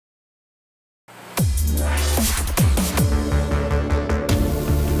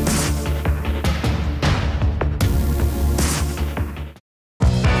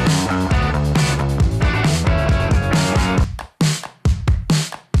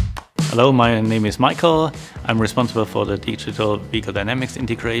Hello, my name is Michael. I'm responsible for the digital vehicle dynamics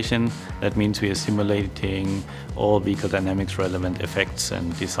integration. That means we are simulating all vehicle dynamics relevant effects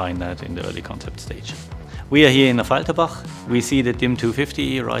and design that in the early concept stage. We are here in Falterbach. We see the DIM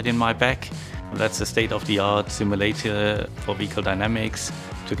 250 right in my back. That's a state-of-the-art simulator for vehicle dynamics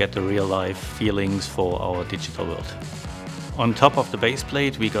to get the real-life feelings for our digital world. On top of the base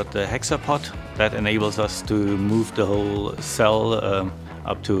plate, we got the hexapod that enables us to move the whole cell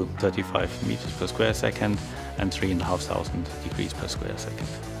up to 35 meters per square second and 3,500 degrees per square second.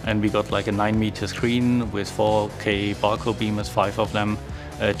 And we got like a 9-meter screen with 4K barcode beamers, 5 of them,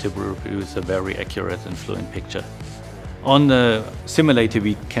 to produce a very accurate and fluent picture. On the simulator,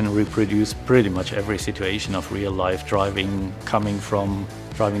 we can reproduce pretty much every situation of real-life driving, coming from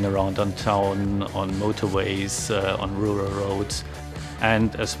driving around on town, on motorways, on rural roads.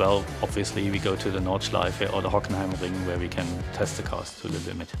 And as well, obviously, we go to the Nordschleife or the Hockenheimring where we can test the cars to the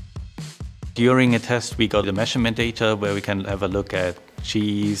limit. During a test, we got the measurement data where we can have a look at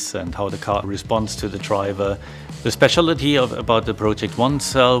G's and how the car responds to the driver. The specialty about the Project ONE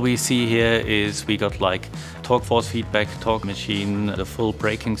cell we see here is we got like torque force feedback, torque machine, the full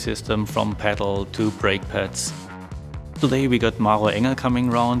braking system from pedal to brake pads. Today we got Maro Engel coming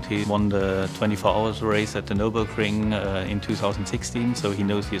around. He won the 24 hours race at the Nürburgring in 2016, so he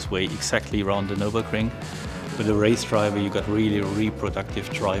knows his way exactly around the Nürburgring. With a race driver, you got really reproductive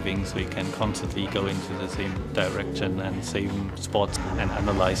driving, so you can constantly go into the same direction and same spots and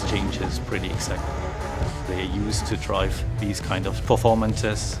analyze changes pretty exactly. They are used to drive these kind of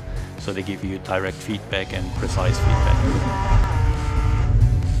performances, so they give you direct feedback and precise feedback.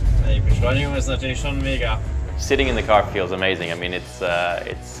 Die Beschleunigung ist natürlich schon mega. Sitting in the car feels amazing. I mean, it's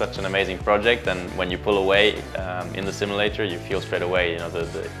such an amazing project, and when you pull away in the simulator, you feel straight away, you know,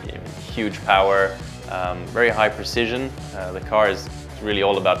 the huge power, very high precision. The car is really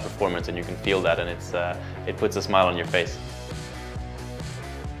all about performance, and you can feel that, and it puts a smile on your face.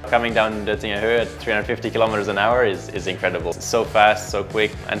 Coming down Döttinger Höhe at 350 kilometers an hour is incredible. It's so fast, so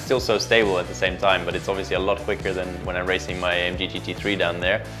quick, and still so stable at the same time, but it's obviously a lot quicker than when I'm racing my AMG GT3 down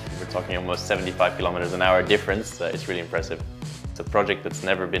there. We're talking almost 75 kilometers an hour difference. It's really impressive. It's a project that's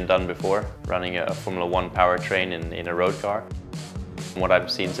never been done before, running a Formula One powertrain in a road car. From what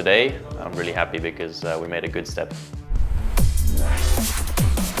I've seen today, I'm really happy because we made a good step.